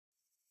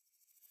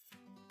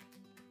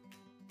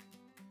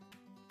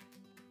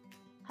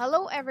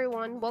Hello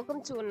everyone,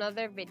 welcome to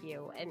another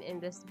video, and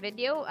in this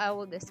video I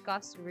will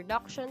discuss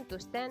reduction to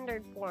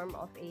standard form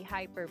of a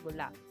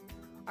hyperbola.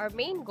 Our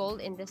main goal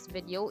in this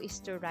video is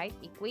to write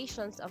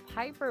equations of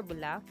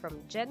hyperbola from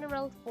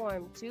general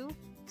form to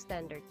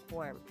standard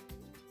form.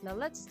 Now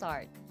let's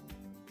start.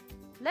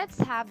 Let's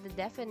have the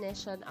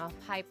definition of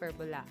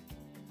hyperbola.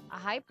 A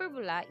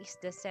hyperbola is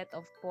the set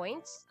of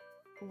points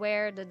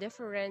where the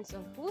difference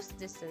of whose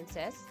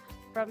distances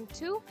from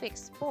two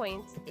fixed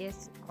points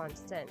is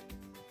constant.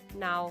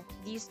 Now,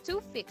 these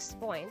two fixed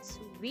points,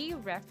 we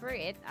refer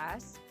it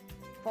as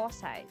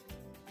foci.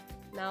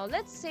 Now,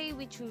 let's say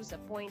we choose a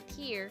point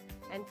here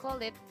and call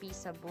it P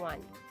sub 1.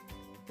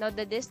 Now,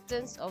 the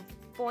distance of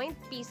point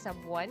P sub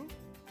 1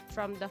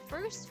 from the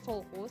first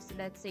focus,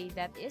 let's say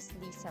that is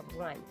D sub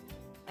 1.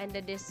 And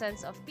the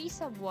distance of P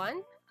sub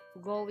 1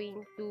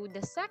 going to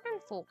the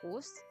second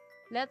focus,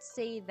 let's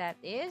say that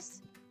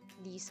is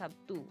D sub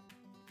 2.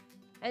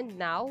 And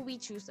now, we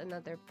choose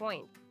another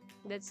point.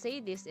 Let's say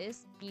this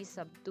is P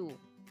sub 2.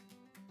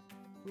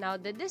 Now,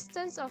 the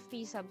distance of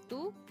P sub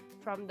 2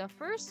 from the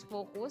first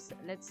focus,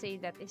 let's say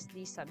that is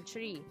D sub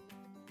 3.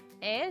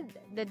 And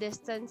the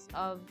distance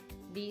of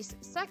this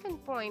second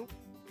point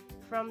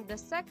from the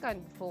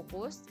second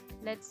focus,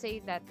 let's say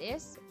that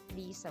is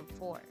D sub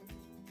 4.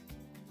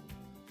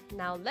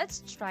 Now,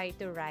 let's try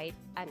to write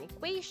an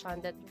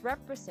equation that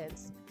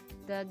represents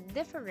the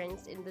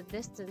difference in the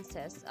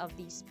distances of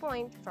these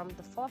points from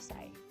the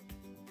foci.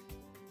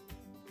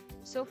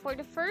 So for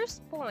the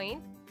first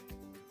point,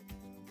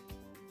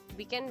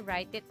 we can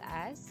write it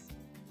as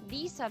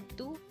D sub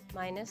 2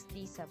 minus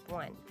D sub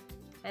 1.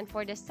 And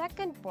for the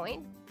second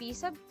point, P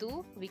sub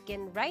 2, we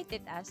can write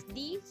it as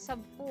D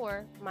sub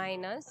 4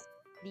 minus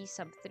D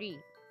sub 3.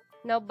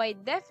 Now by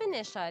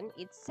definition,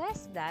 it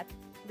says that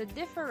the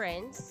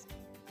difference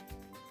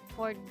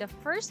for the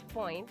first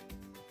point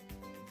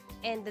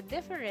and the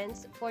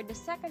difference for the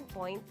second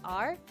point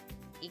are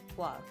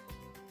equal.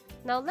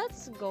 Now,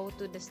 let's go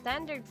to the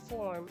standard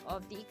form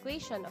of the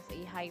equation of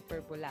a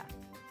hyperbola.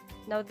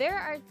 Now, there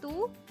are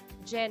two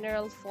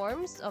general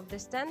forms of the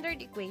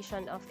standard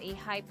equation of a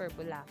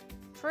hyperbola.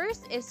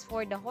 First is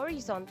for the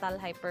horizontal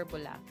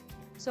hyperbola.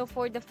 So,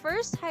 for the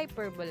first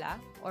hyperbola,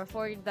 or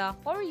for the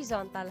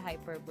horizontal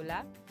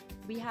hyperbola,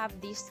 we have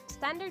this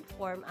standard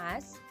form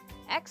as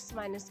x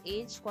minus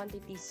h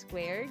quantity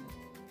squared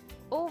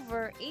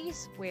over a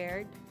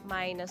squared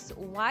minus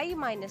y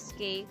minus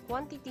k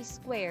quantity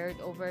squared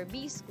over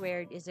b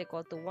squared is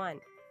equal to 1.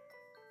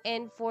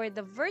 And for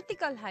the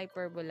vertical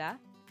hyperbola,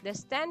 the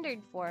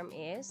standard form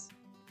is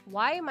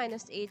y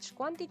minus h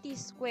quantity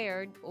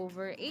squared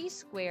over a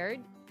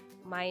squared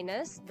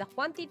minus the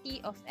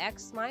quantity of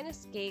x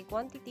minus k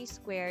quantity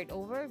squared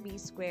over b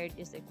squared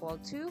is equal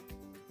to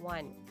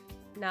 1.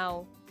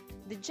 Now,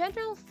 the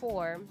general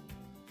form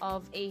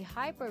of a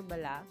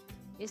hyperbola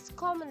is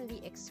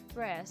commonly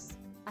expressed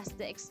as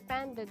the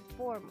expanded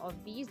form of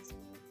this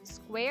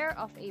square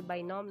of a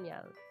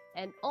binomial,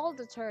 and all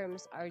the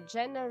terms are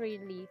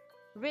generally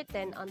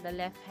written on the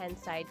left-hand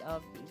side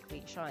of the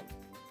equation.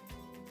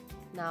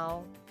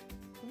 Now,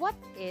 what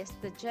is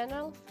the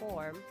general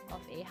form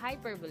of a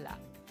hyperbola?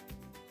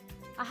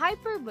 A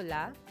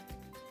hyperbola,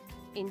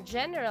 in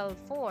general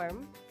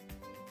form,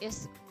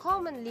 is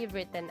commonly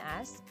written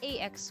as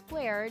ax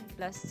squared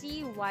plus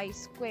cy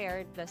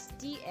squared plus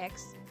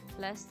dx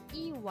plus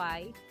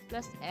ey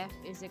plus f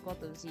is equal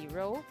to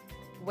 0,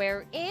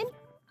 wherein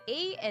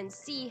a and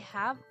c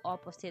have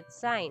opposite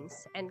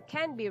signs and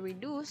can be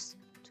reduced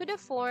to the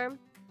form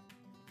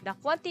the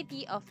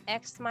quantity of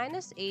x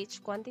minus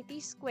h quantity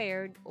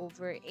squared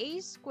over a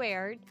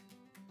squared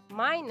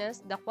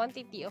minus the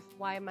quantity of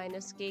y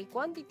minus k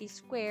quantity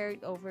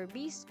squared over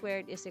b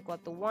squared is equal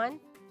to 1,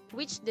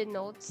 which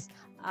denotes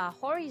a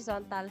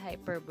horizontal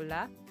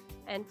hyperbola.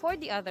 And for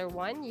the other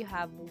one, you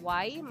have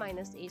y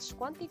minus h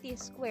quantity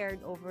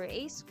squared over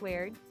a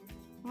squared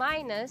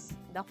minus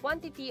the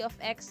quantity of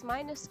x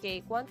minus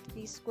k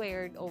quantity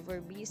squared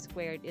over b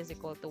squared is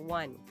equal to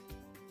 1.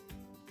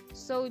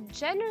 So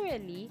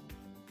generally,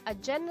 a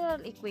general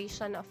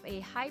equation of a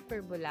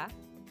hyperbola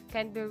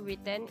can be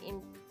written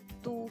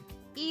into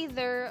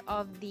either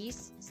of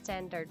these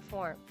standard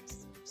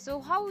forms. So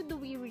how do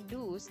we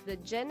reduce the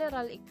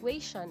general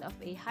equation of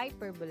a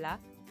hyperbola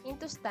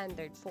into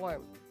standard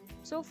form?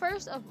 So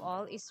first of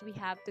all is we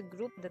have to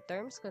group the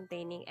terms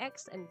containing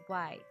x and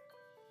y.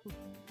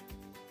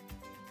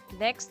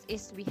 Next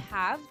is we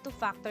have to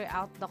factor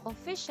out the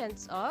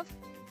coefficients of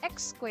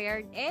x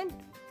squared and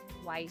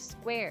y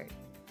squared.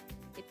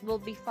 It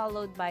will be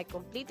followed by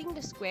completing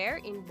the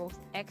square in both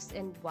x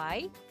and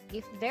y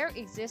if there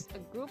exists a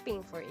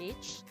grouping for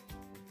each.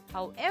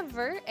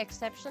 However,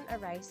 exception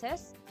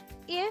arises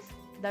if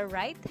the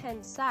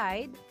right-hand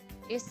side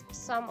is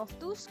sum of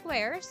two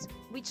squares,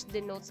 which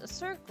denotes a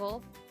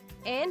circle,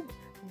 and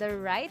the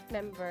right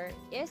member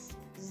is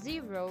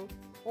 0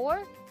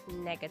 or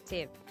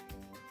negative.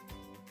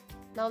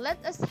 Now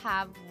let us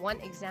have one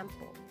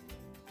example.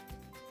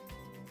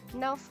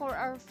 Now for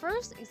our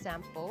first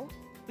example,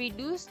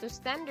 reduce to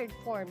standard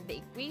form the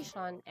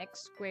equation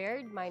x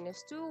squared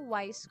minus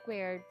 2y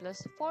squared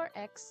plus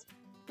 4x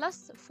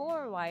plus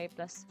 4y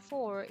plus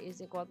 4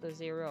 is equal to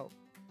 0.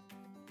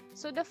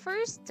 So the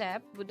first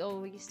step would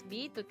always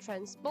be to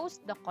transpose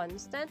the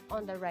constant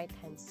on the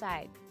right-hand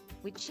side,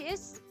 which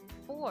is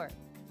 4.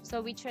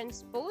 So we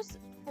transpose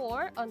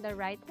 4 on the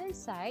right-hand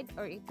side,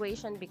 our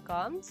equation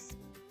becomes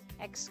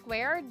x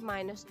squared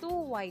minus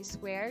 2y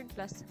squared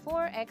plus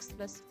 4x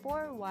plus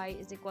 4y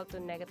is equal to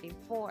negative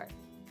 4.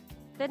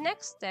 The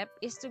next step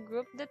is to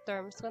group the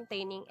terms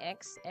containing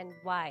x and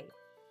y.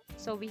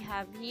 So we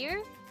have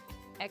here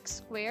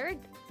x squared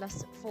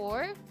plus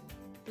 4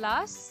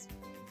 plus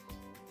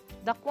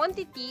the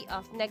quantity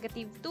of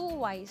negative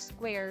 2y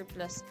squared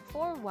plus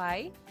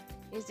 4y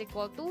is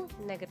equal to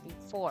negative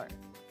 4.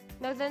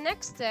 Now the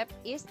next step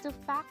is to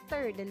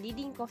factor the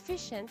leading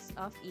coefficients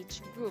of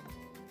each group.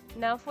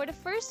 Now for the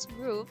first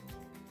group,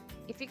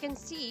 if you can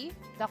see,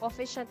 the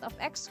coefficient of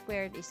x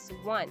squared is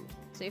 1.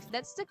 So if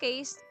that's the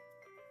case,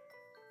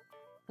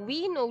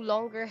 we no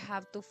longer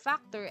have to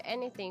factor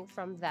anything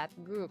from that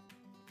group.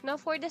 Now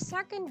for the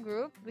second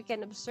group, we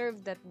can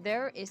observe that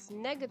there is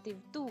negative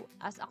 2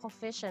 as a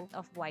coefficient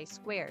of y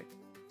squared.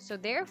 So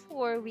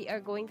therefore, we are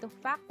going to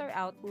factor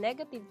out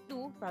negative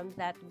 2 from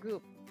that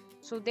group.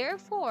 So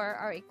therefore,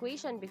 our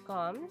equation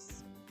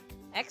becomes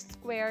x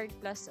squared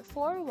plus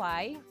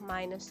 4y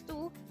minus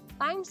 2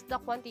 times the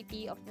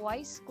quantity of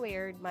y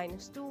squared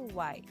minus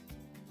 2y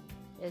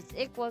is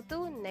equal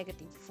to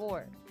negative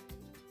 4.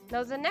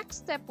 Now the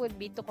next step would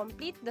be to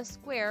complete the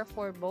square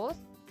for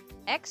both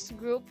x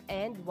group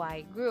and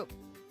y group.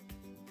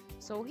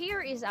 So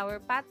here is our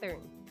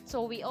pattern.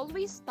 So we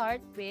always start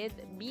with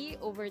b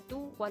over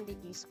 2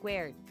 quantity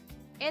squared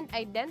and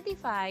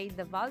identify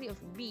the value of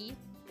b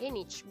in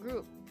each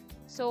group.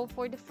 So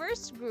for the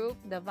first group,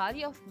 the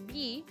value of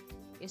b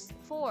is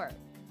 4.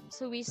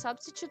 So we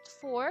substitute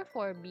 4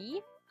 for b.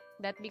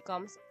 That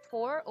becomes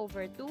 4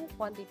 over 2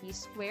 quantity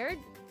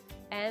squared,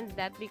 and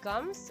that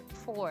becomes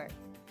 4.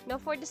 Now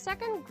for the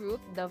second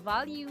group, the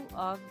value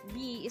of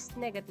b is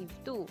negative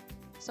 2.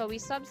 So we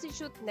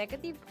substitute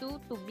negative 2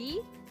 to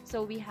b.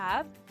 So we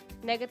have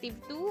negative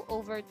 2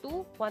 over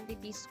 2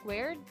 quantity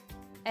squared,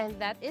 and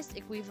that is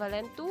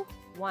equivalent to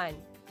 1.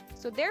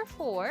 So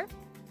therefore,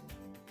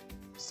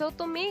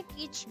 to make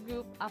each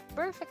group a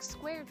perfect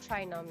square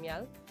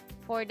trinomial,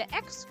 for the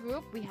x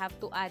group, we have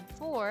to add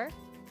 4.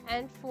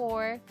 And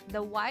for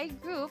the y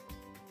group,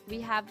 we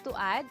have to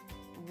add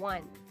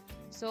 1.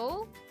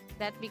 So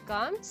that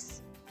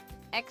becomes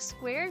x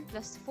squared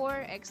plus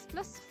 4x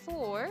plus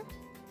 4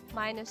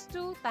 minus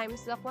 2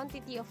 times the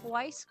quantity of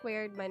y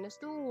squared minus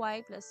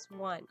 2y plus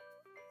 1.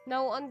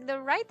 Now, on the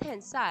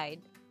right-hand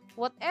side,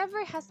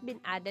 whatever has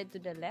been added to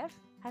the left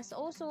has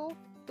also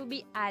to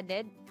be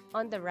added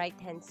on the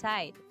right-hand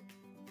side.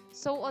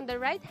 So, on the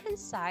right-hand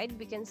side,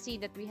 we can see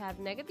that we have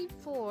negative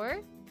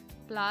 4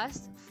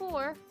 plus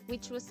 4,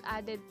 which was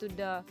added to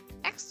the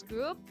x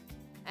group,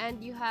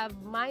 and you have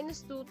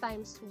minus 2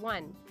 times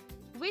 1,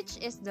 which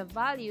is the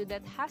value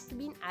that has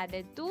been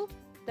added to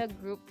the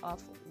group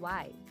of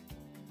y.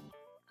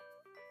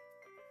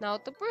 Now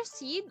to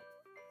proceed,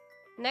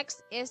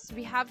 next is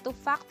we have to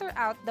factor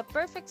out the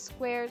perfect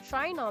square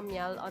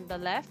trinomial on the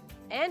left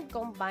and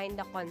combine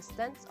the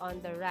constants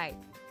on the right.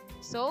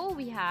 So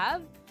we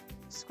have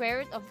square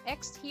root of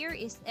x here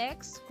is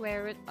x,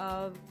 square root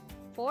of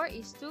 4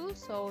 is 2,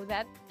 so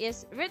that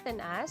is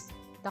written as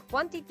the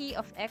quantity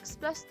of x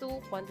plus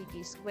 2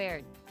 quantity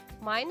squared.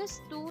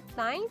 Minus 2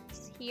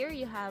 times, here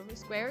you have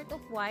square root of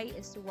y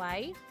is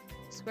y,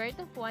 square root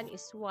of 1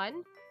 is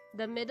 1.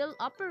 The middle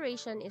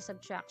operation is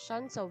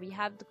subtraction, so we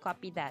have to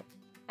copy that.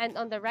 And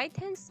on the right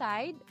hand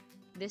side,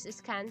 this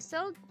is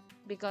cancelled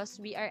because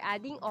we are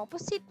adding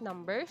opposite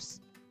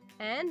numbers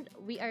and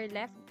we are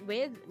left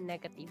with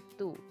negative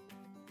 2.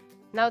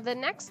 Now the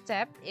next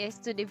step is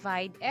to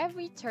divide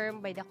every term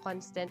by the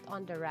constant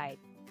on the right.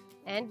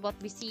 And what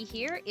we see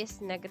here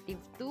is negative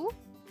 2.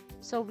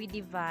 So we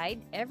divide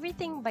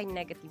everything by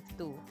negative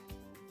 2.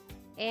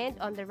 And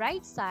on the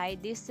right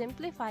side, this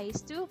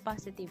simplifies to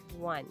positive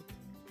 1.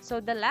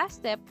 So the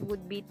last step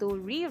would be to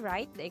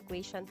rewrite the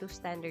equation to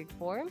standard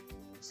form.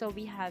 So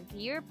we have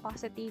here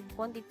positive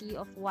quantity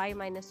of y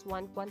minus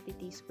 1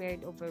 quantity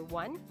squared over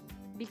 1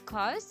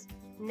 because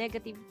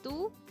negative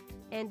 2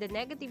 and the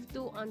negative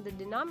 2 on the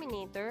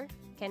denominator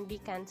can be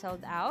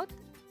cancelled out.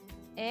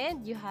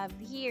 And you have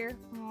here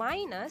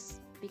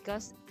minus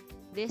because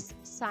this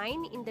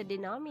sign in the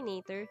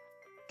denominator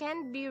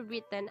can be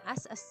written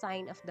as a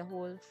sign of the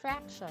whole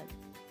fraction.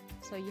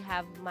 So you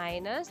have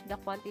minus the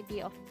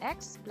quantity of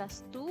x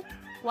plus 2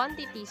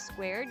 quantity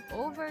squared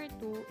over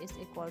 2 is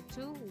equal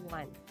to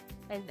 1.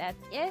 And that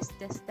is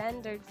the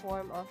standard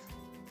form of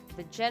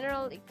the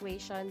general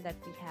equation that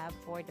we have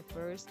for the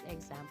first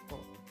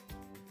example.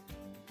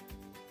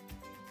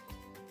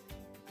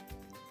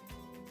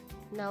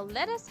 Now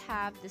let us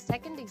have the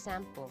second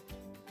example.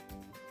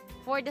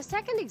 For the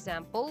second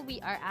example, we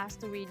are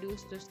asked to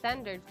reduce to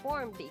standard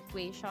form the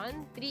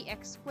equation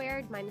 3x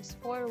squared minus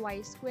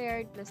 4y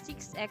squared plus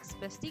 6x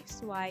plus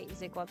 6y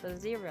is equal to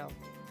 0.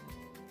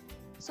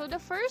 So the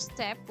first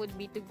step would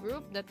be to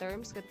group the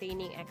terms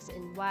containing x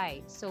and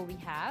y. So we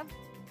have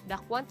the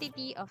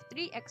quantity of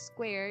 3x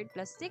squared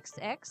plus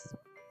 6x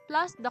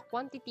plus the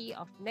quantity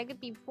of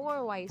negative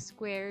 4y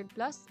squared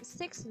plus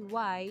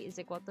 6y is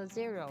equal to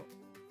 0.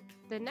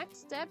 The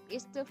next step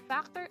is to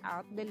factor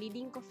out the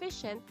leading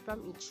coefficient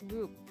from each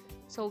group.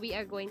 So we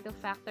are going to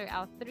factor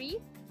out 3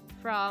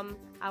 from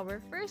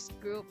our first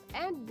group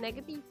and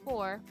negative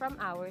 4 from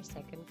our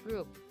second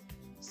group.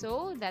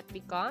 So that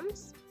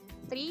becomes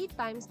 3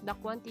 times the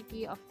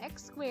quantity of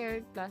x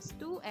squared plus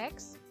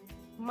 2x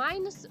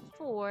minus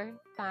 4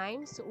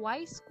 times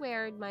y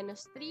squared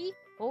minus 3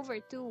 over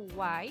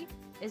 2y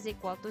is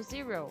equal to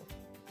 0.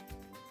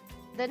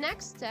 The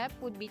next step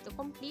would be to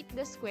complete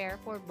the square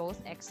for both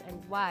x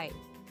and y.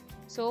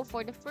 So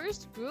for the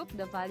first group,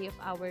 the value of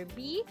our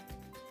b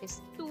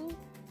is 2,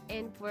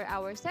 and for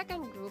our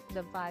second group,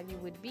 the value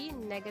would be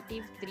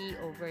negative 3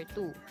 over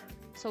 2.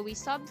 So we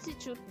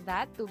substitute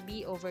that to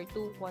b over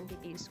 2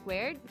 quantity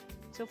squared.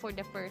 So for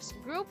the first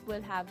group,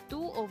 we'll have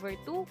 2 over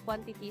 2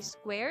 quantity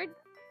squared,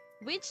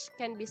 which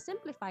can be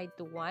simplified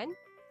to 1.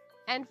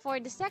 And for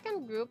the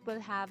second group,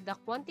 we'll have the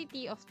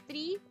quantity of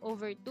 3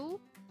 over 2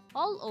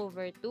 all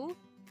over 2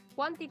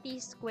 quantity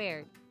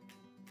squared,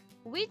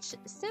 which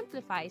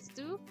simplifies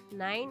to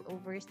 9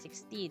 over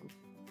 16.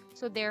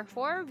 So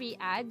therefore, we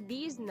add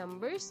these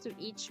numbers to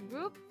each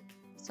group.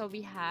 So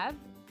we have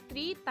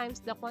 3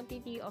 times the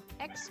quantity of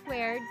x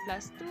squared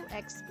plus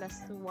 2x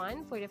plus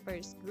 1 for the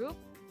first group,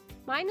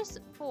 minus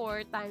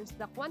 4 times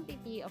the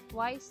quantity of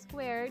y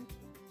squared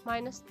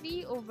minus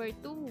 3 over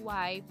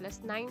 2y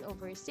plus 9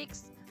 over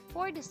 6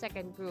 for the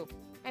second group.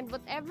 And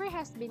whatever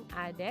has been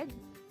added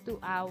to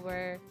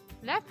our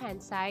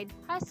left-hand side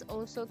has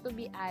also to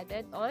be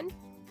added on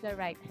the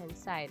right-hand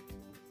side,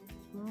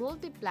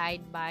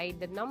 multiplied by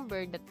the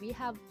number that we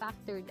have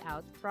factored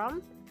out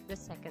from the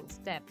second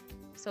step.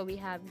 So we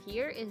have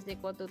here is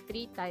equal to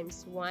 3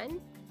 times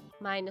 1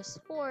 minus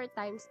 4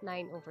 times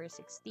 9 over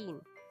 16.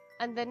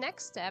 And the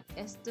next step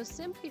is to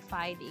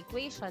simplify the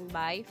equation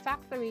by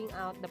factoring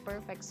out the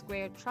perfect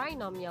square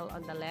trinomial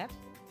on the left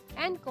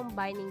and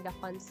combining the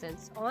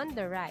constants on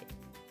the right.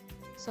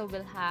 So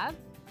we'll have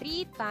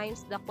 3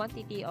 times the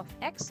quantity of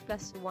x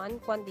plus 1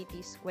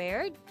 quantity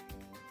squared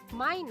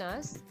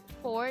minus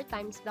 4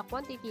 times the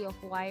quantity of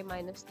y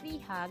minus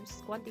 3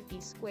 halves quantity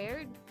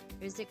squared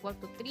is equal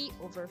to 3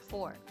 over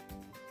 4.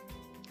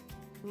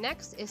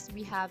 Next is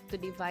we have to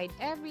divide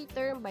every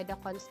term by the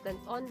constant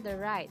on the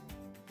right.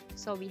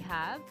 So we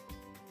have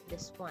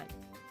this one.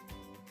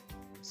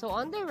 So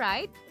on the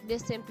right,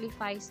 this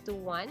simplifies to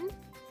 1.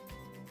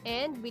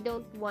 And we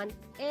don't want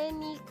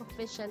any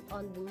coefficient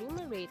on the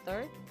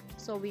numerator.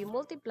 So we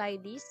multiply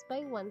this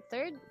by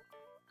 1/3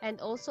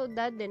 and also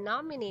the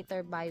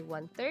denominator by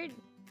 1/3.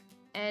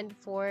 And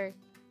for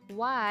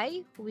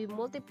y, we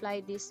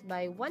multiply this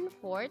by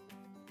 1/4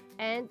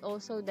 and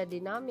also the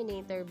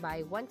denominator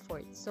by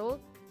 1/4. So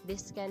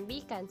this can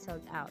be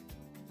cancelled out.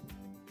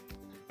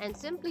 And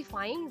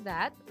simplifying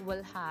that,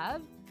 we'll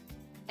have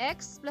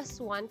x plus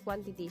 1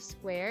 quantity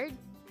squared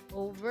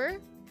over,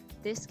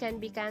 this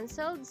can be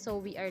cancelled, so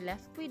we are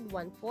left with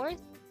 1/4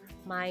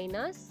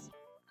 minus,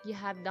 you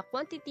have the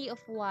quantity of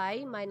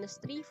y minus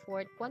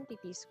 3/4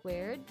 quantity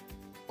squared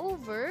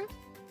over,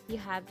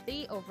 you have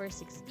 3 over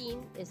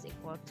 16 is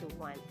equal to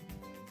 1.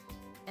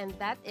 And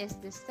that is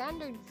the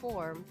standard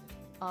form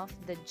of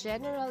the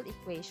general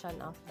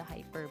equation of the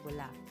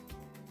hyperbola.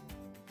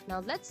 Now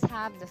let's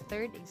have the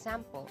third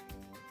example.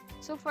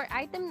 So for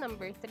item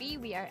number 3,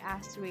 we are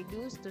asked to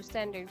reduce to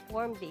standard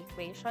form the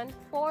equation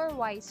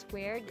 4y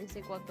squared is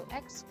equal to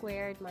x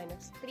squared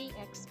minus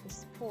 3x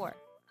plus 4.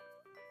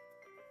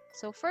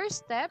 So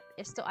first step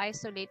is to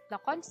isolate the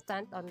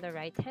constant on the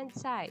right-hand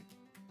side.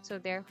 So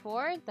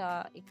therefore,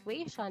 the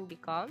equation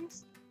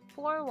becomes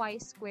 4y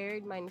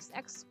squared minus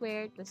x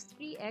squared plus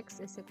 3x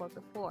is equal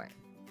to 4.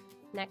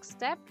 Next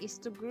step is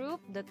to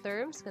group the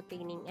terms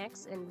containing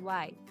x and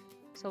y.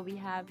 So we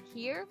have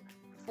here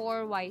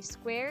 4y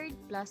squared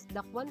plus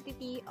the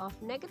quantity of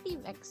negative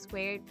x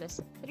squared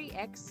plus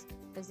 3x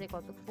is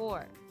equal to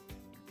 4.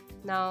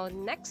 Now,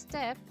 next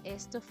step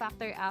is to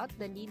factor out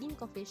the leading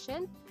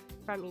coefficient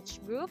from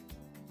each group.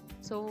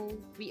 So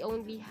we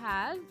only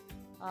have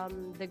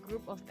the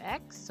group of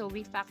x, so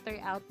we factor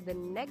out the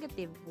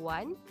negative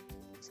 1.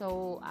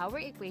 So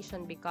our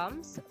equation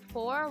becomes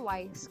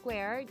 4y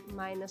squared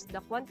minus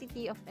the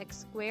quantity of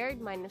x squared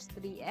minus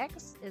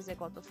 3x is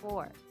equal to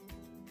 4.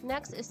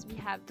 Next is we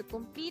have to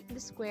complete the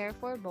square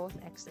for both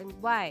x and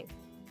y.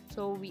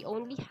 So we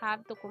only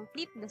have to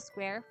complete the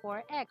square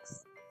for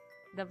x.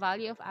 The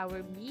value of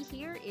our b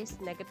here is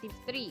negative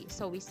 3.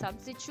 So we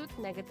substitute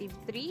negative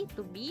 3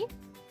 to b.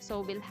 So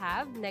we'll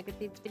have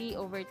negative 3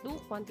 over 2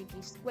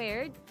 quantity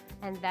squared,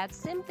 and that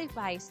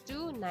simplifies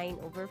to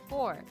 9 over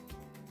 4.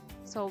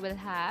 So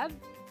we'll have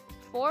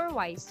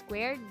 4y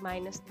squared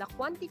minus the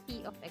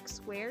quantity of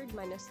x squared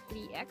minus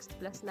 3x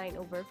plus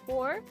 9 over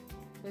 4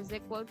 is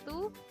equal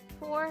to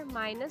 4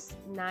 minus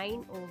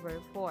 9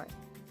 over 4.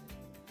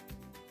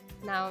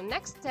 Now,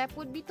 next step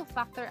would be to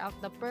factor out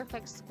the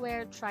perfect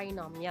square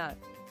trinomial.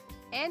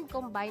 and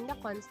combine the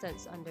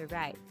constants on the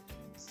right.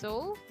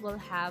 So, we'll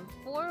have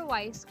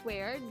 4y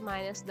squared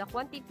minus the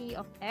quantity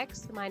of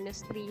x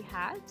minus 3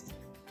 halves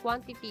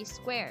quantity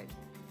squared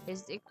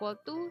is equal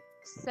to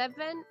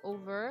 7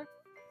 over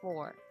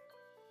 4.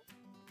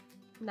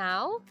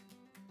 Now,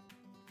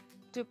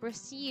 to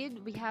proceed,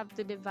 we have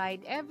to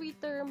divide every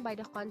term by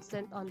the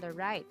constant on the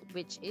right,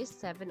 which is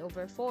 7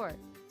 over 4.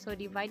 So,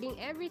 dividing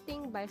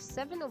everything by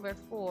 7 over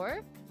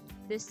 4,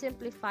 this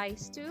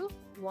simplifies to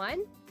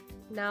 1.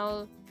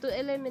 Now, to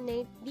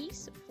eliminate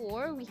these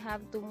 4, we have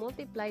to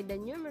multiply the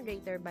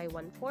numerator by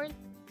 1/4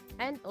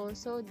 and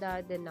also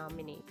the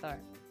denominator.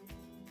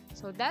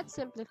 So, that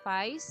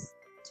simplifies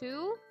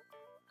to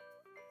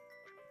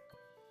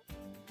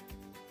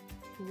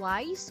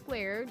y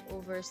squared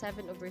over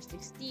 7 over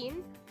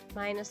 16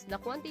 minus the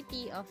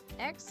quantity of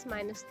x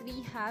minus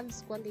 3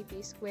 halves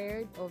quantity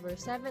squared over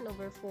 7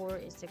 over 4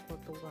 is equal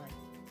to 1.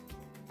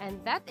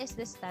 And that is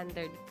the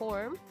standard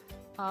form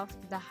of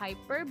the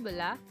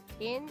hyperbola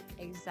in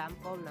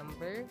example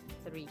number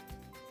 3.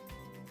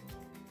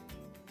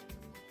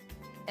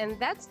 And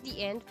that's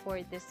the end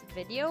for this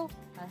video.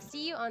 I'll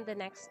see you on the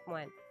next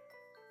one.